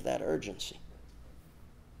understanding of that urgency.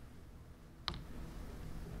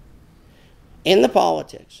 In the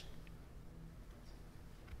politics,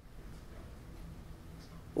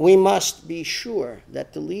 we must be sure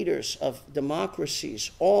that the leaders of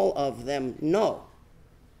democracies, all of them, know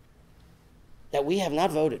that we have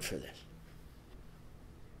not voted for this.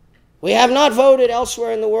 We have not voted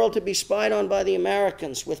elsewhere in the world to be spied on by the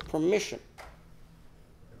Americans with permission.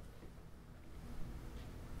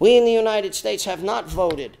 We in the United States have not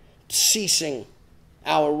voted ceasing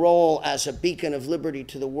our role as a beacon of liberty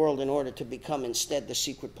to the world in order to become instead the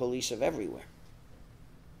secret police of everywhere.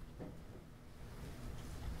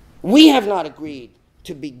 We have not agreed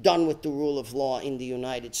to be done with the rule of law in the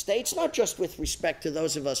United States, not just with respect to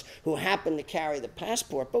those of us who happen to carry the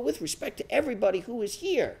passport, but with respect to everybody who is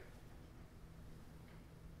here.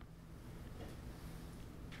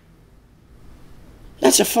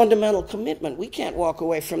 That's a fundamental commitment. We can't walk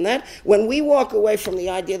away from that. When we walk away from the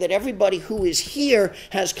idea that everybody who is here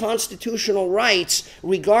has constitutional rights,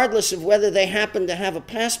 regardless of whether they happen to have a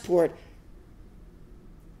passport,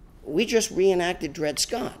 we just reenacted Dred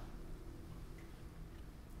Scott.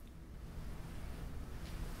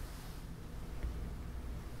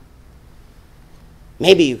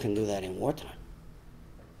 Maybe you can do that in wartime.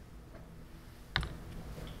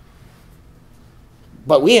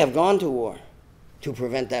 But we have gone to war to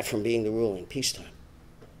prevent that from being the rule in peacetime.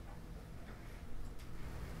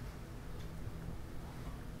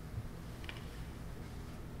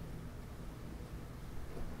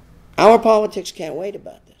 Our politics can't wait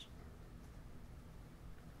about this.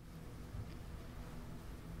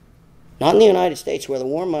 Not in the United States, where the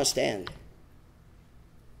war must end.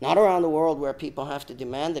 Not around the world, where people have to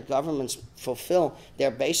demand that governments fulfill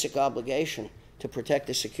their basic obligation to protect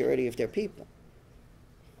the security of their people.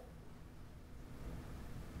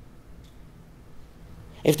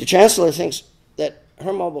 If the Chancellor thinks that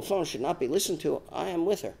her mobile phone should not be listened to, I am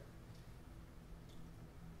with her.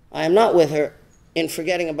 I am not with her in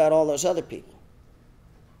forgetting about all those other people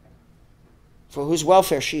for whose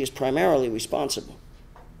welfare she is primarily responsible.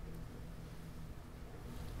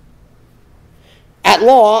 At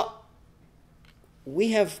law,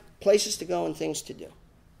 we have places to go and things to do.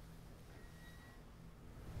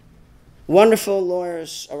 Wonderful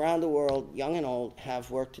lawyers around the world, young and old,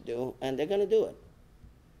 have work to do, and they're going to do it.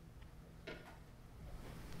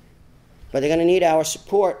 But they're going to need our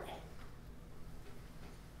support.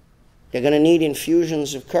 They're going to need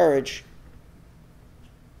infusions of courage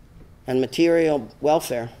and material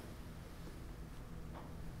welfare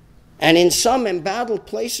And in some embattled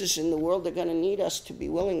places in the world, they're going to need us to be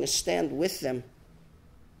willing to stand with them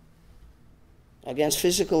against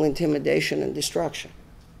physical intimidation and destruction.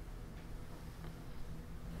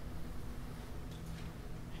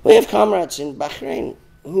 We have comrades in Bahrain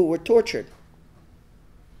who were tortured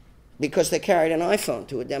because they carried an iPhone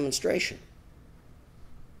to a demonstration.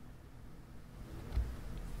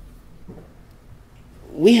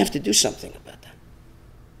 We have to do something about that.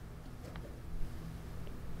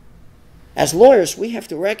 As lawyers, we have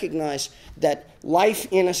to recognize that life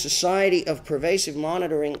in a society of pervasive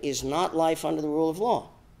monitoring is not life under the rule of law.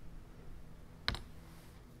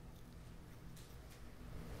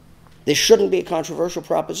 This shouldn't be a controversial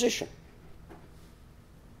proposition.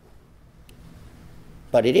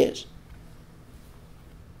 But it is.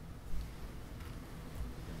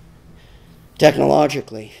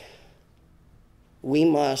 Technologically, we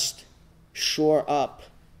must shore up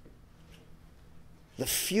the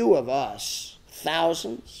few of us,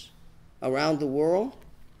 thousands around the world,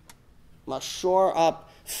 must shore up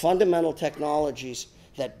fundamental technologies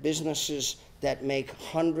that businesses that make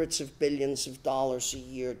hundreds of billions of dollars a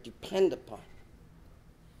year depend upon.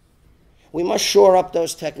 We must shore up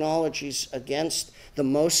those technologies against the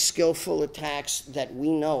most skillful attacks that we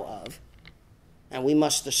know of, and we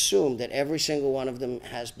must assume that every single one of them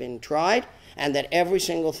has been tried, and that every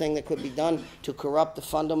single thing that could be done to corrupt the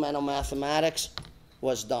fundamental mathematics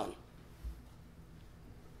was done.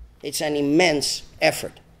 It's an immense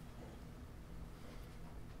effort.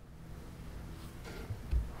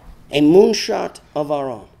 A moonshot of our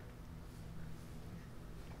own.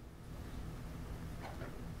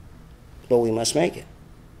 But we must make it.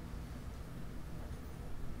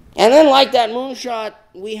 And then, like that moonshot,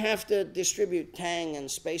 we have to distribute Tang and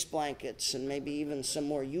space blankets and maybe even some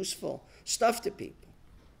more useful stuff to people.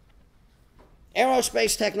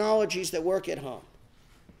 Aerospace technologies that work at home.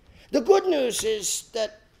 The good news is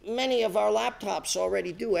that many of our laptops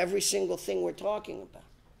already do every single thing we're talking about.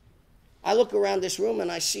 I look around this room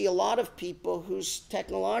and I see a lot of people whose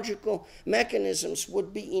technological mechanisms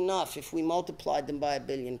would be enough if we multiplied them by 1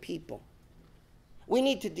 billion people. We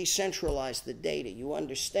need to decentralize the data. You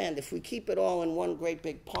understand, if we keep it all in one great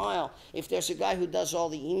big pile, if there's a guy who does all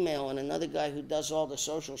the email and another guy who does all the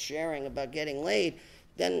social sharing about getting laid,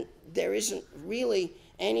 then there isn't really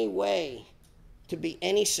any way to be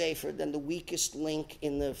any safer than the weakest link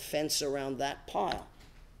in the fence around that pile.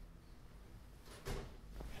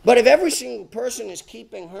 But if every single person is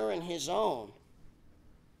keeping her and his own,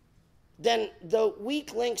 then the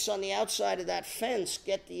weak links on the outside of that fence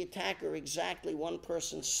get the attacker exactly one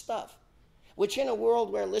person's stuff, which in a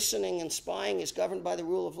world where listening and spying is governed by the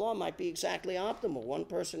rule of law might be exactly optimal. One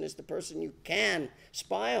person is the person you can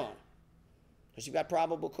spy on because you've got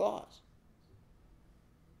probable cause.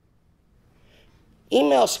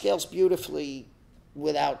 Email scales beautifully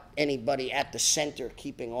without anybody at the center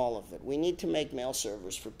keeping all of it. We need to make mail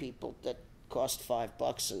servers for people that cost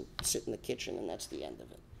 $5 and sit in the kitchen, and that's the end of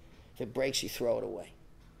it. If it breaks, you throw it away.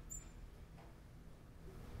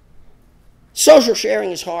 Social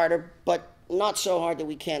sharing is harder, but not so hard that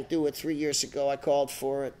we can't do it. 3 years ago, I called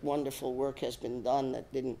for it. Wonderful work has been done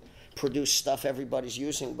that didn't produce stuff everybody's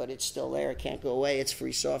using, but it's still there. It can't go away. It's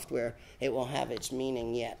free software. It will have its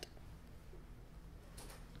meaning yet.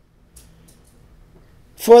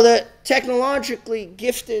 For the technologically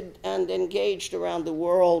gifted and engaged around the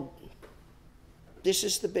world, this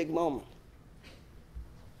is the big moment.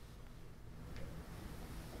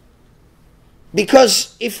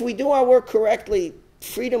 Because if we do our work correctly,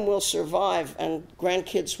 freedom will survive, and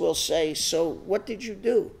grandkids will say, so what did you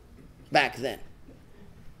do back then?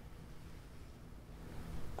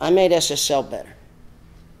 I made SSL better.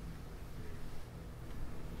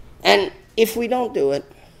 And if we don't do it,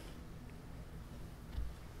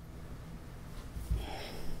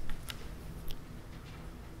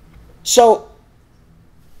 so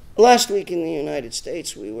last week in the United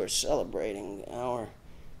States, we were celebrating our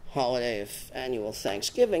holiday of annual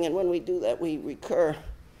Thanksgiving, and when we do that, we recur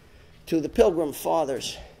to the Pilgrim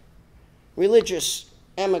Fathers, religious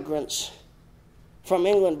emigrants from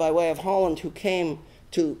England by way of Holland who came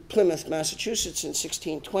to Plymouth, Massachusetts in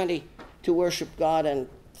 1620 to worship God and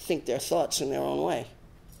think their thoughts in their own way.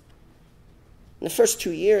 In the first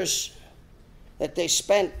 2 years that they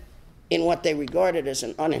spent in what they regarded as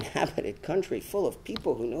an uninhabited country full of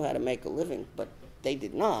people who knew how to make a living, but they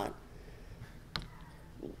did not,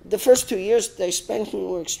 the first 2 years they spent here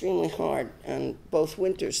were extremely hard, and both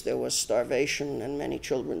winters there was starvation and many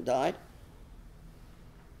children died.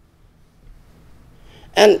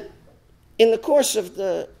 And in the course of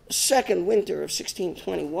the second winter of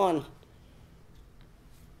 1621,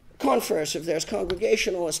 converse, if there's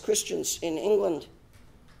Congregationalist Christians in England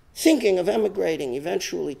thinking of emigrating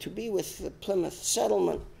eventually to be with the Plymouth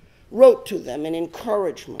settlement, wrote to them in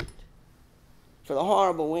encouragement for the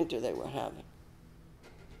horrible winter they were having.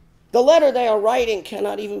 The letter they are writing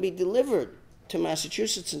cannot even be delivered to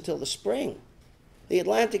Massachusetts until the spring. The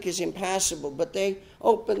Atlantic is impassable, but they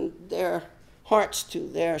open their hearts to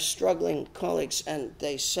their struggling colleagues and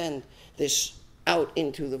they send this out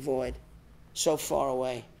into the void, so far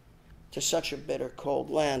away, to such a bitter, cold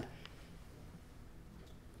land.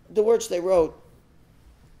 The words they wrote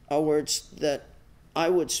are words that I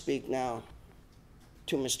would speak now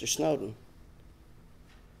to Mr. Snowden.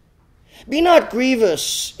 Be not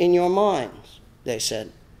grievous in your minds, they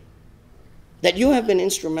said, that you have been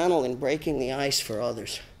instrumental in breaking the ice for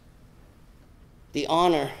others. The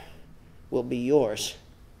honor will be yours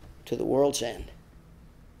to the world's end.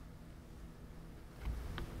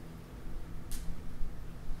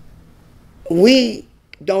 We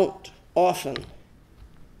don't often,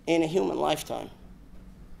 in a human lifetime,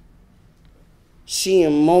 see a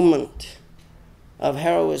moment of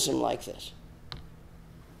heroism like this.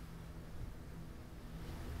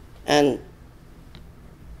 And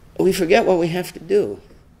we forget what we have to do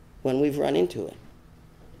when we've run into it.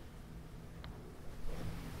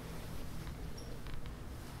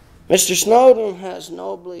 Mr. Snowden has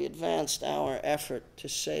nobly advanced our effort to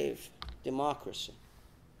save democracy.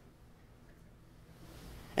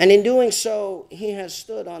 And in doing so, he has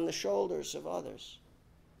stood on the shoulders of others,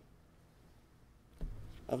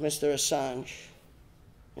 of Mr. Assange,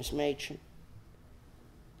 Ms. Machen,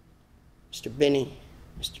 Mr. Binney,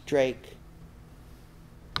 Mr. Drake.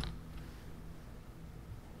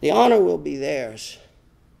 The honor will be theirs,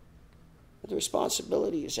 but the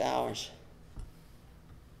responsibility is ours.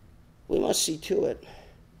 We must see to it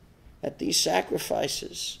that these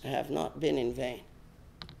sacrifices have not been in vain.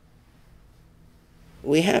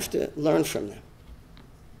 We have to learn from them.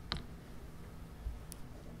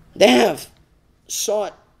 They have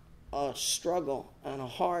sought a struggle and a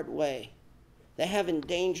hard way. They have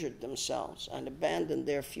endangered themselves and abandoned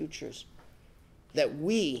their futures that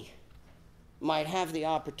we might have the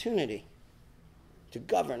opportunity to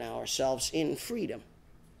govern ourselves in freedom.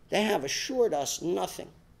 They have assured us nothing.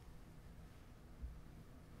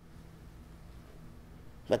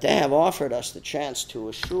 But they have offered us the chance to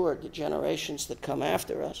assure the generations that come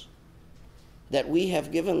after us that we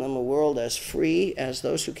have given them a world as free as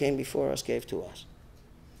those who came before us gave to us.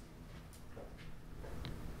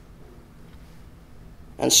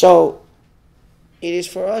 And so it is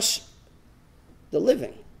for us, the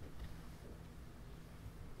living,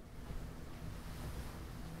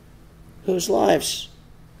 whose lives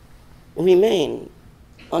remain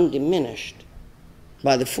undiminished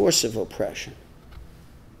by the force of oppression,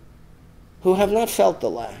 who have not felt the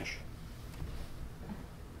lash.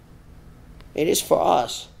 It is for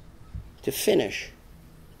us to finish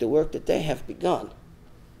the work that they have begun.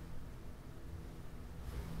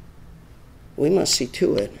 We must see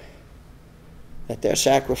to it that their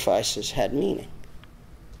sacrifices had meaning,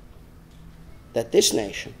 that this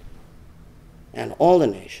nation and all the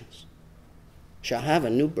nations shall have a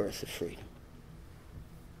new birth of freedom,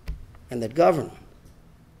 and that government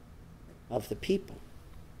of the people,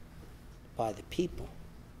 by the people,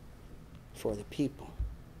 for the people,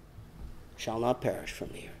 shall not perish from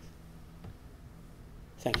the earth.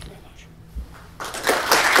 Thank you very much.